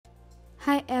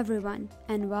Hi everyone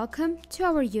and welcome to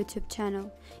our YouTube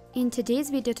channel. In today's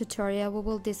video tutorial, we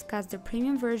will discuss the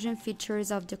premium version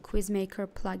features of the Quiz Maker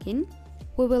plugin.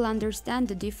 We will understand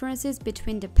the differences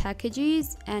between the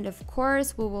packages and of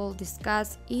course we will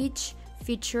discuss each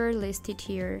feature listed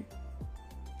here.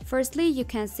 Firstly, you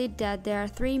can see that there are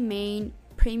three main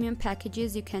premium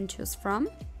packages you can choose from.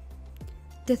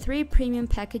 The three premium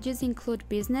packages include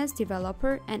business,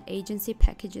 developer and agency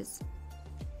packages.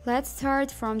 Let's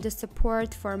start from the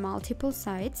support for multiple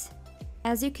sites.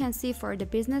 As you can see, for the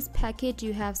business package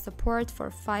you have support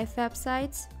for 5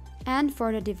 websites, and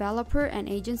for the developer and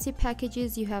agency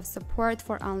packages you have support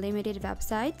for unlimited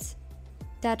websites.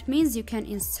 That means you can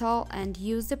install and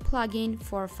use the plugin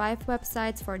for 5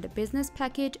 websites for the business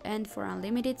package and for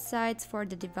unlimited sites for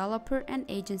the developer and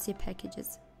agency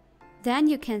packages. Then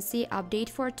you can see update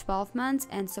for 12 months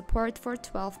and support for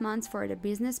 12 months for the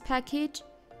business package,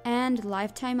 and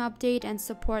lifetime update and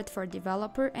support for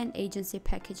developer and agency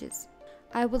packages.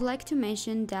 I would like to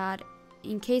mention that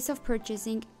in case of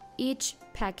purchasing each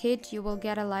package, you will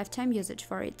get a lifetime usage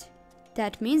for it.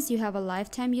 That means you have a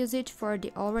lifetime usage for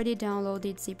the already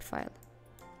downloaded zip file.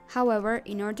 However,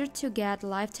 in order to get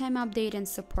lifetime update and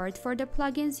support for the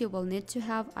plugins, you will need to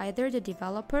have either the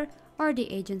developer or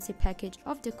the agency package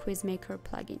of the Quiz Maker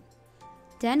plugin.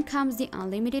 Then comes the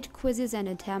unlimited quizzes and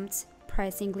attempts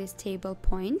pricing list table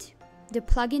point. The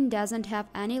plugin doesn't have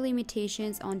any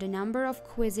limitations on the number of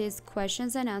quizzes,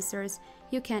 questions and answers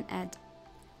you can add.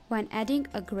 When adding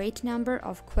a great number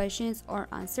of questions or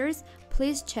answers,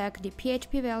 please check the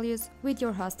PHP values with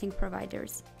your hosting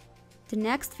providers. The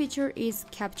next feature is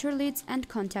capture leads and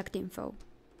contact info.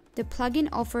 The plugin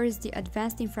offers the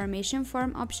advanced information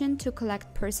form option to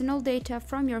collect personal data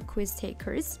from your quiz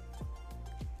takers.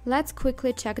 Let's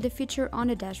quickly check the feature on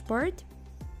the dashboard.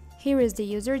 Here is the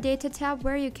user data tab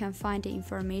where you can find the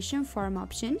information form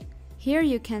option. Here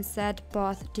you can set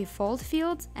both default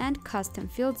fields and custom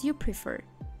fields you prefer.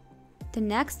 The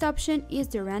next option is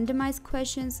the randomize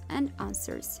questions and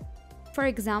answers. For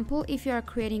example, if you are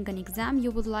creating an exam,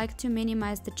 you would like to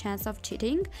minimize the chance of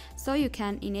cheating, so you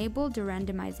can enable the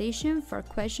randomization for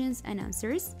questions and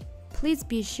answers. Please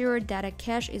be sure that a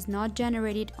cache is not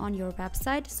generated on your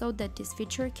website so that this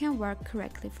feature can work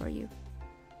correctly for you.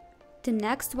 The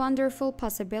next wonderful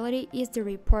possibility is the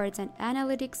reports and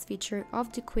analytics feature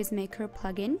of the Quiz Maker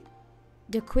plugin.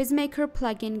 The Quiz Maker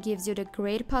plugin gives you the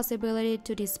great possibility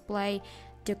to display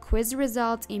the quiz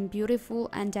results in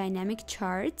beautiful and dynamic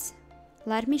charts.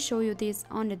 Let me show you this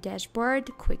on the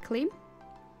dashboard quickly.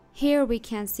 Here we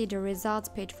can see the results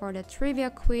page for the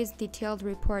trivia quiz, detailed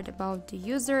report about the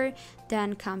user,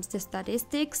 then comes the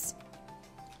statistics.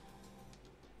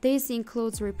 This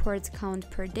includes reports count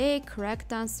per day,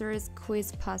 correct answers,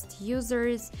 quiz past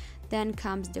users, then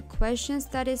comes the question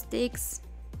statistics,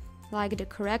 like the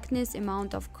correctness,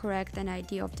 amount of correct and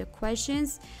ID of the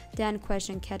questions, then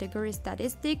question category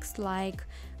statistics, like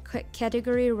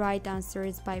category right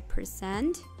answers by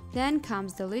 %, then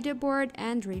comes the leaderboard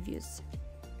and reviews.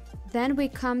 Then we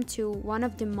come to one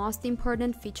of the most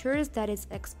important features, that is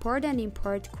export and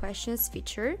import questions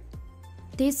feature.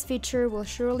 This feature will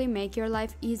surely make your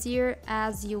life easier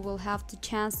as you will have the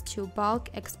chance to bulk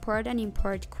export and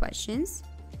import questions.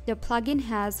 The plugin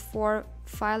has 4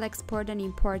 file export and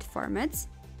import formats.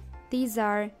 These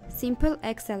are simple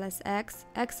XLSX,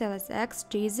 XLSX,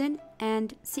 JSON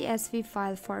and CSV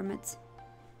file formats.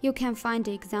 You can find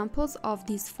the examples of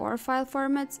these 4 file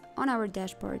formats on our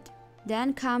dashboard.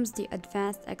 Then comes the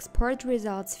advanced export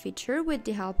results feature, with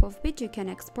the help of which you can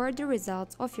export the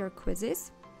results of your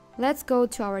quizzes. Let's go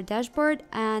to our dashboard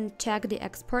and check the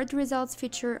export results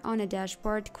feature on a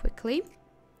dashboard quickly.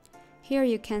 Here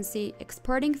you can see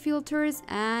exporting filters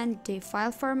and the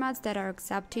file formats that are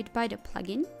accepted by the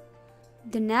plugin.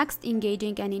 The next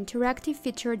engaging and interactive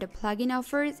feature the plugin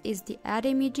offers is the add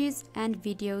images and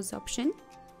videos option.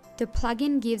 The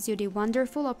plugin gives you the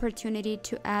wonderful opportunity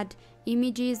to add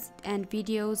images and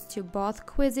videos to both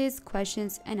quizzes,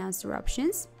 questions and answer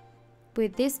options.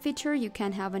 With this feature, you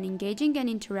can have an engaging and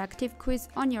interactive quiz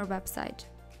on your website.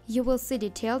 You will see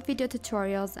detailed video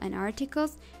tutorials and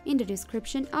articles in the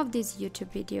description of this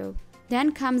YouTube video.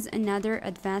 Then comes another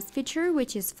advanced feature,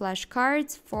 which is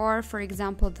flashcards for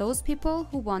example, those people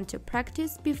who want to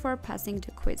practice before passing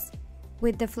the quiz.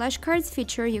 With the flashcards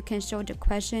feature, you can show the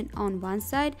question on one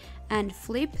side and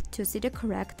flip to see the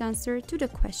correct answer to the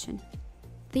question.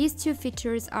 These 2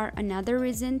 features are another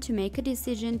reason to make a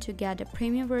decision to get a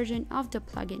premium version of the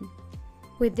plugin.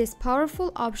 With these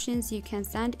powerful options, you can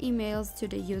send emails to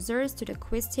the users, to the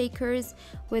quiz takers,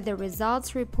 with the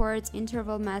results reports,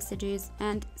 interval messages,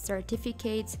 and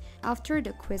certificates after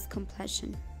the quiz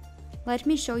completion. Let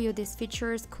me show you these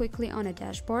features quickly on a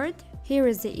dashboard. Here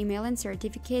is the email and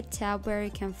certificate tab where you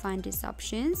can find these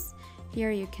options. Here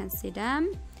you can see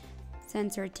them.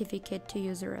 Send certificate to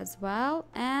user as well,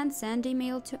 and send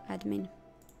email to admin.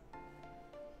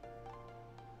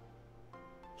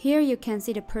 Here you can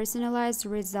see the personalized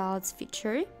results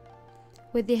feature.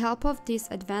 With the help of this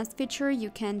advanced feature, you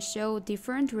can show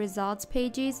different results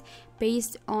pages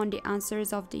based on the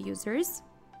answers of the users.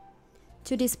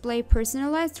 To display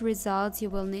personalized results, you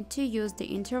will need to use the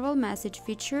interval message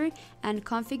feature and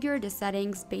configure the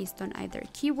settings based on either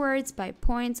keywords, by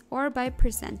points, or by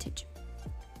percentage.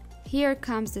 Here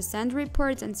comes the send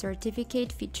reports and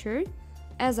certificate feature.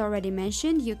 As already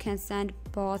mentioned, you can send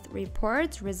both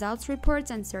reports, results reports,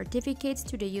 and certificates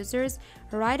to the users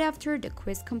right after the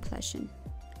quiz completion.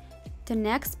 The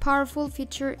next powerful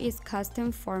feature is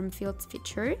custom form fields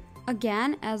feature.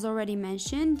 Again, as already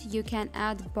mentioned, you can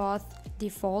add both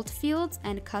default fields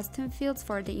and custom fields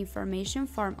for the information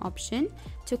form option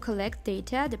to collect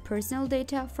data, the personal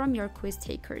data from your quiz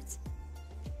takers.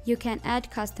 You can add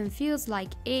custom fields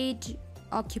like age,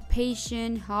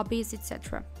 occupation, hobbies,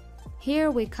 etc.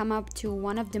 Here we come up to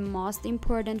one of the most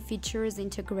important features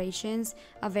integrations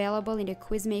available in the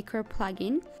Quiz Maker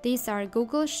plugin. These are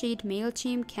Google Sheet,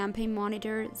 MailChimp, Campaign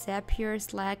Monitor, Zapier,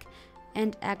 Slack,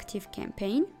 and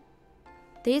ActiveCampaign.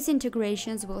 These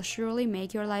integrations will surely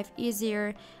make your life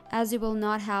easier, as you will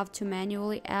not have to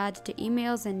manually add the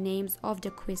emails and names of the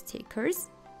quiz takers.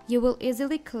 You will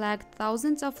easily collect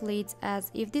thousands of leads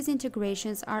as if these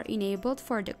integrations are enabled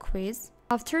for the quiz.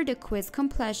 After the quiz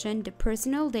completion, the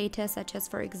personal data such as,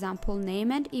 for example,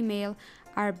 name and email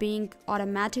are being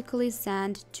automatically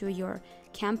sent to your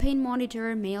Campaign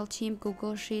Monitor, MailChimp,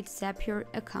 Google Sheets, Zapier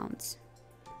accounts.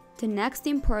 The next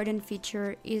important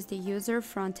feature is the user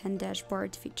front-end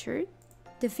dashboard feature.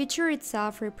 The feature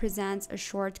itself represents a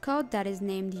shortcode that is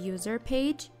named user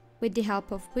page, with the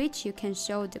help of which you can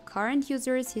show the current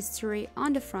user's history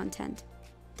on the front end.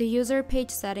 The user page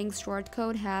settings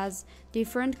shortcode has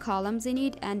different columns in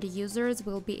it, and the users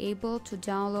will be able to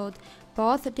download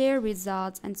both their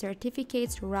results and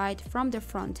certificates right from the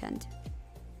front end.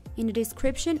 In the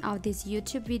description of this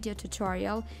YouTube video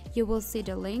tutorial, you will see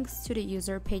the links to the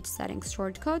user page settings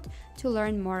shortcode to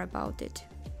learn more about it.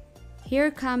 Here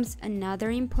comes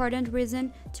another important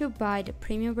reason to buy the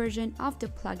premium version of the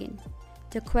plugin.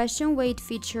 The question weight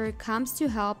feature comes to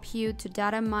help you to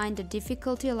data mine the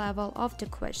difficulty level of the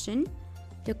question.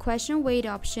 The question weight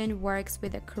option works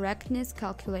with a correctness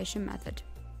calculation method.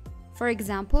 For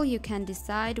example, you can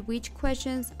decide which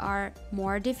questions are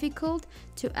more difficult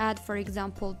to add, for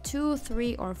example, 2,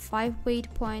 3, or 5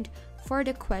 weight point for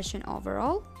the question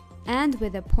overall. And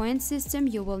with a point system,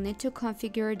 you will need to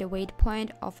configure the weight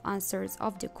point of answers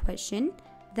of the question.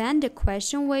 Then the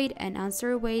question weight and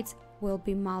answer weights will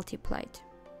be multiplied.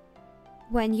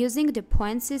 When using the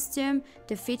point system,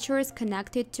 the features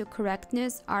connected to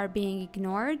correctness are being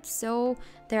ignored, so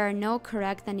there are no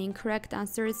correct and incorrect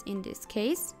answers in this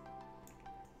case.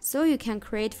 So you can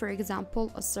create, for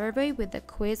example, a survey with a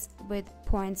quiz with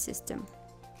point system.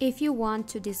 If you want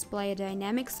to display a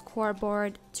dynamic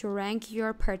scoreboard to rank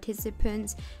your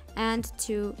participants and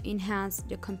to enhance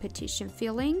the competition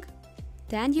feeling,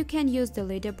 then you can use the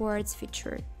Leaderboards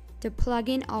feature. The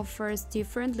plugin offers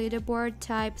different leaderboard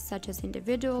types such as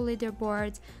individual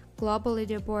leaderboards, global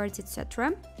leaderboards,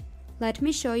 etc. Let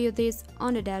me show you this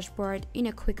on the dashboard in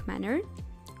a quick manner.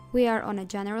 We are on a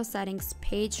General Settings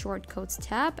page Shortcodes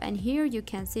tab, and here you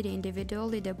can see the individual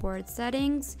leaderboard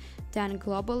settings, then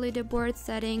global leaderboard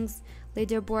settings,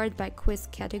 leaderboard by quiz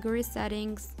category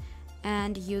settings,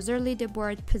 and user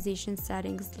leaderboard position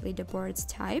settings leaderboards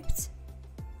types.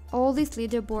 All these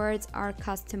leaderboards are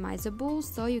customizable,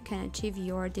 so you can achieve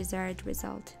your desired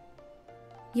result.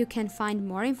 You can find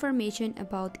more information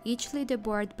about each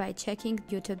leaderboard by checking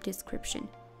YouTube description.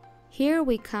 Here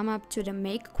we come up to the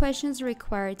Make Questions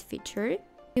Required feature.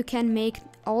 You can make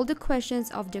all the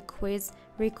questions of the quiz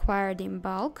required in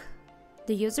bulk.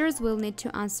 The users will need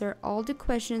to answer all the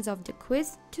questions of the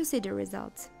quiz to see the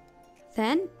results.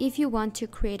 Then, if you want to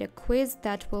create a quiz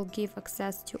that will give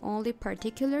access to only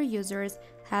particular users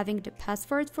having the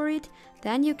password for it,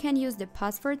 then you can use the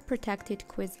password protected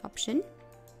quiz option.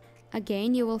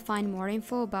 Again, you will find more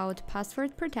info about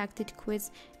password protected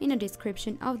quiz in the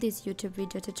description of this YouTube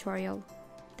video tutorial.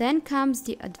 Then comes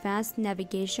the advanced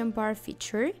navigation bar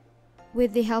feature.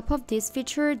 With the help of this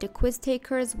feature, the quiz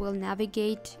takers will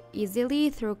navigate easily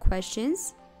through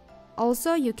questions.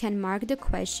 Also, you can mark the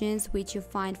questions which you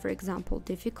find, for example,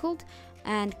 difficult,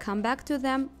 and come back to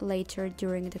them later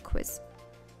during the quiz.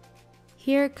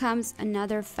 Here comes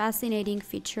another fascinating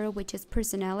feature, which is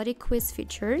personality quiz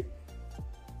feature.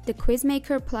 The Quiz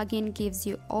Maker plugin gives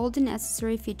you all the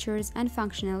necessary features and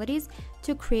functionalities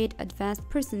to create advanced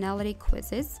personality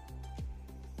quizzes.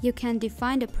 You can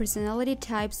define the personality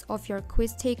types of your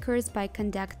quiz takers by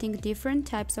conducting different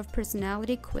types of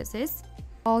personality quizzes.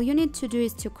 All you need to do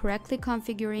is to correctly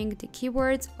configuring the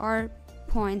keywords or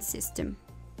point system.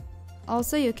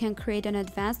 Also, you can create an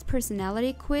advanced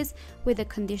personality quiz with a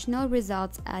Conditional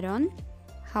Results add-on.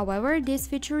 However, this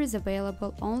feature is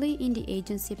available only in the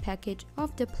agency package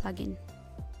of the plugin.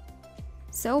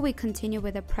 So we continue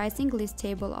with the pricing list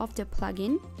table of the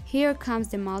plugin. Here comes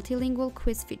the multilingual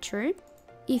quiz feature.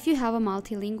 If you have a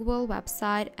multilingual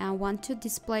website and want to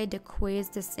display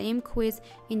the same quiz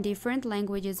in different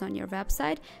languages on your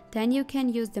website, then you can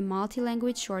use the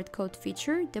multi-language shortcode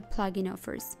feature the plugin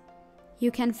offers.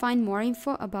 You can find more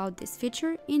info about this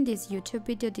feature in this YouTube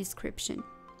video description.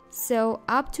 So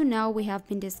up to now we have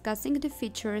been discussing the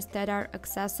features that are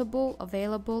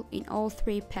available in all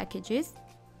three packages.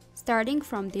 Starting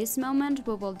from this moment,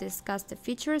 we will discuss the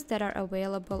features that are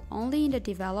available only in the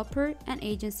developer and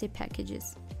agency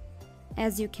packages.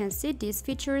 As you can see, these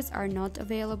features are not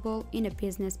available in a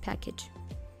business package.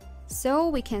 So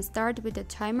we can start with the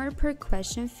timer per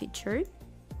question feature.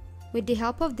 With the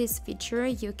help of this feature,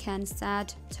 you can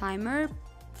set timer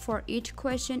for each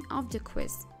question of the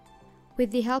quiz. With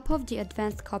the help of the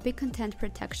advanced copy content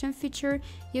protection feature,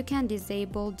 you can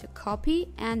disable the copy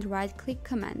and right-click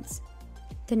commands.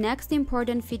 The next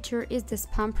important feature is the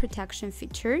spam protection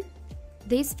feature.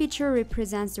 This feature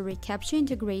represents the reCAPTCHA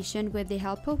integration with the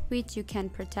help of which you can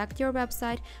protect your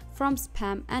website from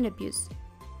spam and abuse.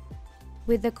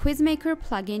 With the Quiz Maker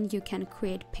plugin, you can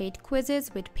create paid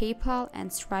quizzes with PayPal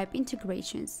and Stripe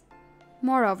integrations.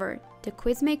 Moreover, the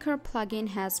Quiz Maker plugin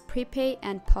has prepay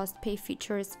and postpay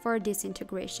features for these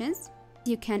integrations.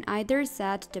 You can either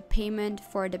set the payment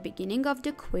for the beginning of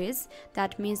the quiz,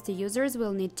 that means the users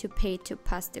will need to pay to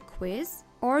pass the quiz,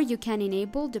 or you can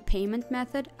enable the payment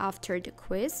method after the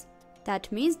quiz,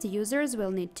 that means the users will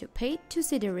need to pay to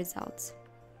see the results.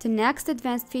 The next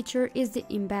advanced feature is the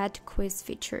Embed quiz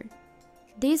feature.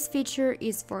 This feature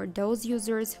is for those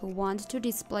users who want to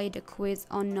display the quiz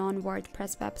on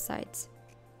non-WordPress websites.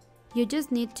 You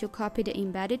just need to copy the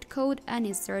embedded code and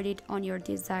insert it on your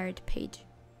desired page.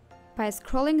 By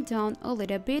scrolling down a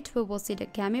little bit, we will see the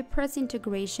GamiPress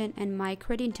integration and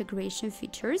MyCred integration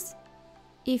features.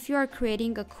 If you are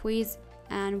creating a quiz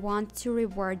and want to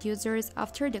reward users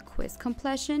after the quiz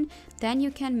completion, then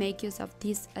you can make use of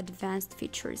these advanced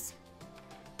features.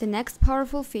 The next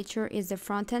powerful feature is the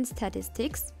Frontend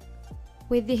Statistics.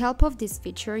 With the help of this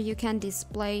feature, you can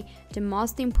display the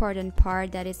most important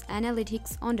part, that is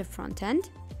analytics on the front end.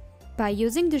 By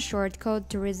using the shortcode,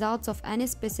 the results of any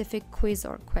specific quiz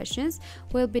or questions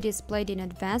will be displayed in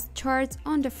advanced charts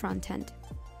on the front end.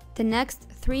 The next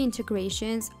three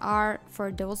integrations are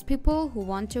for those people who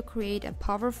want to create a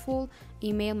powerful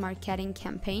email marketing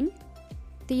campaign.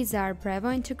 These are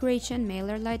Brevo integration,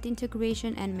 MailerLite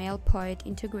integration, and Mailpoet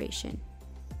integration.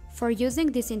 For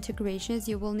using these integrations,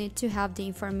 you will need to have the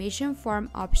information form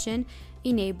option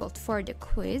enabled for the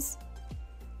quiz.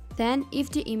 Then, if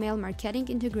the email marketing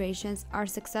integrations are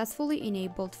successfully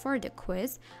enabled for the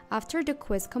quiz, after the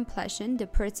quiz completion, the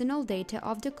personal data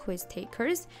of the quiz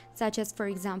takers, such as for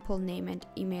example name and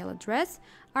email address,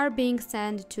 are being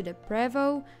sent to the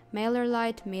Brevo,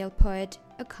 MailerLite, Mailpoet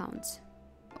accounts.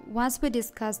 Once we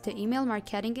discuss the email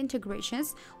marketing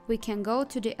integrations, we can go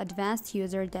to the Advanced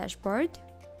User Dashboard.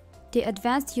 The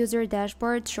Advanced User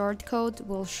Dashboard shortcode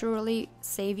will surely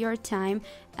save your time,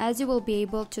 as you will be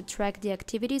able to track the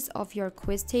activities of your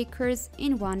quiz takers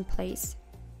in one place.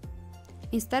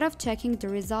 Instead of checking the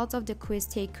results of the quiz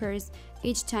takers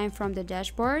each time from the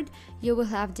dashboard, you will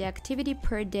have the activity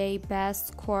per day, best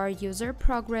score, user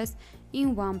progress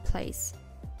in one place.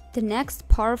 The next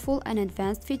powerful and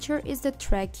advanced feature is the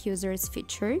Track Users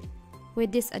feature.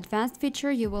 With this advanced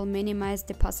feature, you will minimize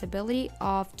the possibility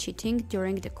of cheating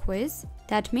during the quiz.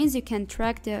 That means you can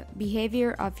track the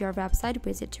behavior of your website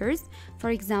visitors. For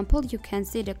example, you can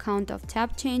see the count of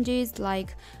tab changes,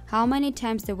 like how many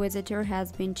times the visitor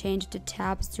has been changed the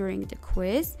tabs during the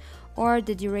quiz, or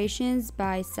the durations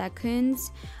by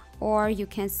seconds, or you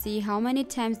can see how many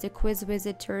times the quiz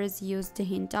visitors used the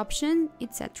hint option,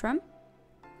 etc.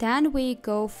 Then we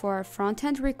go for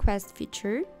Frontend Request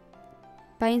feature.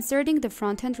 By inserting the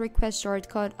Frontend Request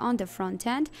shortcode on the front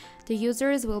end, the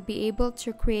users will be able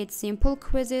to create simple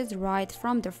quizzes right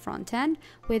from the front end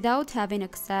without having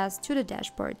access to the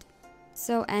dashboard.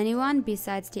 So anyone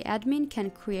besides the admin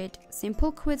can create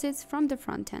simple quizzes from the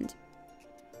front end.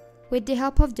 With the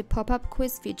help of the Popup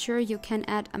Quiz feature, you can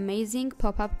add amazing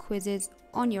pop-up quizzes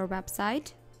on your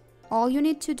website. All you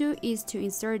need to do is to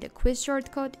insert the quiz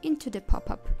shortcode into the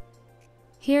pop-up.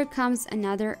 Here comes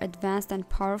another advanced and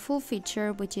powerful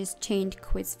feature, which is chained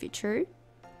quiz feature.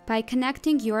 By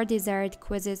connecting your desired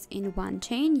quizzes in one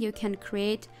chain, you can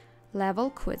create level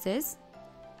quizzes.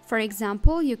 For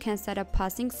example, you can set a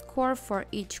passing score for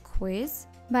each quiz.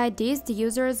 By this, the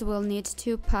users will need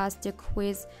to pass the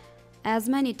quiz as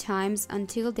many times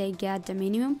until they get the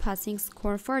minimum passing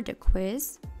score for the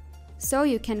quiz. So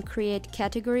you can create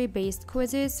category-based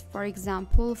quizzes, for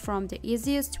example, from the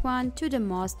easiest one to the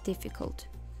most difficult.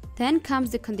 Then comes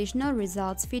the Conditional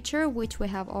Results feature, which we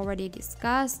have already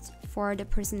discussed for the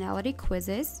personality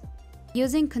quizzes.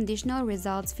 Using Conditional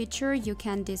Results feature, you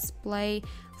can display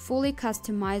fully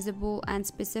customizable and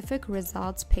specific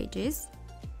results pages.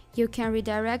 You can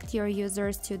redirect your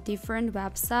users to different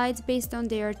websites based on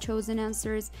their chosen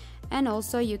answers, and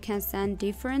also you can send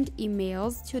different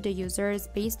emails to the users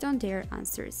based on their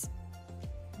answers.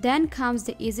 Then comes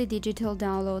the Easy Digital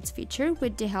Downloads feature,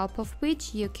 with the help of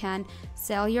which you can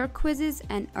sell your quizzes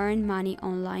and earn money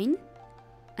online.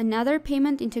 Another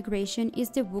payment integration is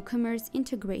the WooCommerce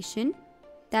integration.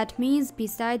 That means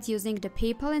besides using the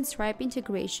PayPal and Stripe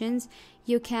integrations,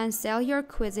 you can sell your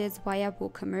quizzes via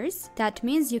WooCommerce. That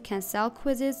means you can sell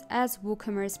quizzes as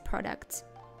WooCommerce products.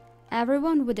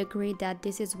 Everyone would agree that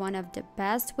this is one of the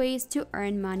best ways to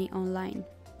earn money online.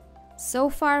 So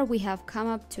far, we have come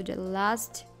up to the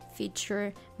last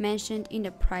feature mentioned in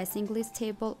the pricing list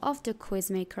table of the Quiz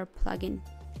Maker plugin.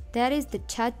 That is the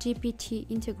ChatGPT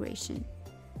integration.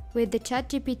 With the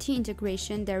ChatGPT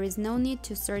integration, there is no need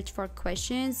to search for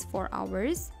questions for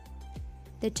hours.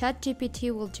 The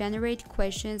ChatGPT will generate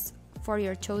questions for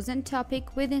your chosen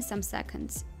topic within some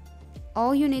seconds.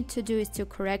 All you need to do is to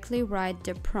correctly write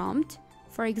the prompt.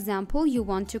 For example, you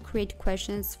want to create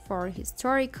questions for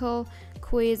historical,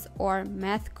 quiz or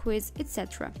math quiz,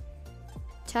 etc.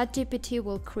 ChatGPT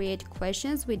will create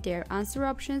questions with their answer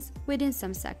options within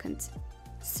some seconds.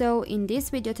 So in this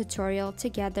video tutorial,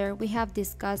 together we have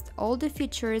discussed all the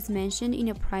features mentioned in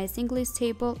a pricing list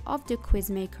table of the Quiz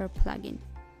Maker plugin.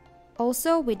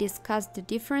 Also, we discussed the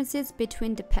differences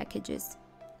between the packages.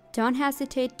 Don't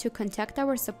hesitate to contact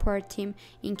our support team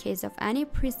in case of any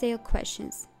pre-sale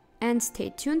questions. And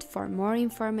stay tuned for more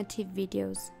informative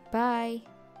videos. Bye!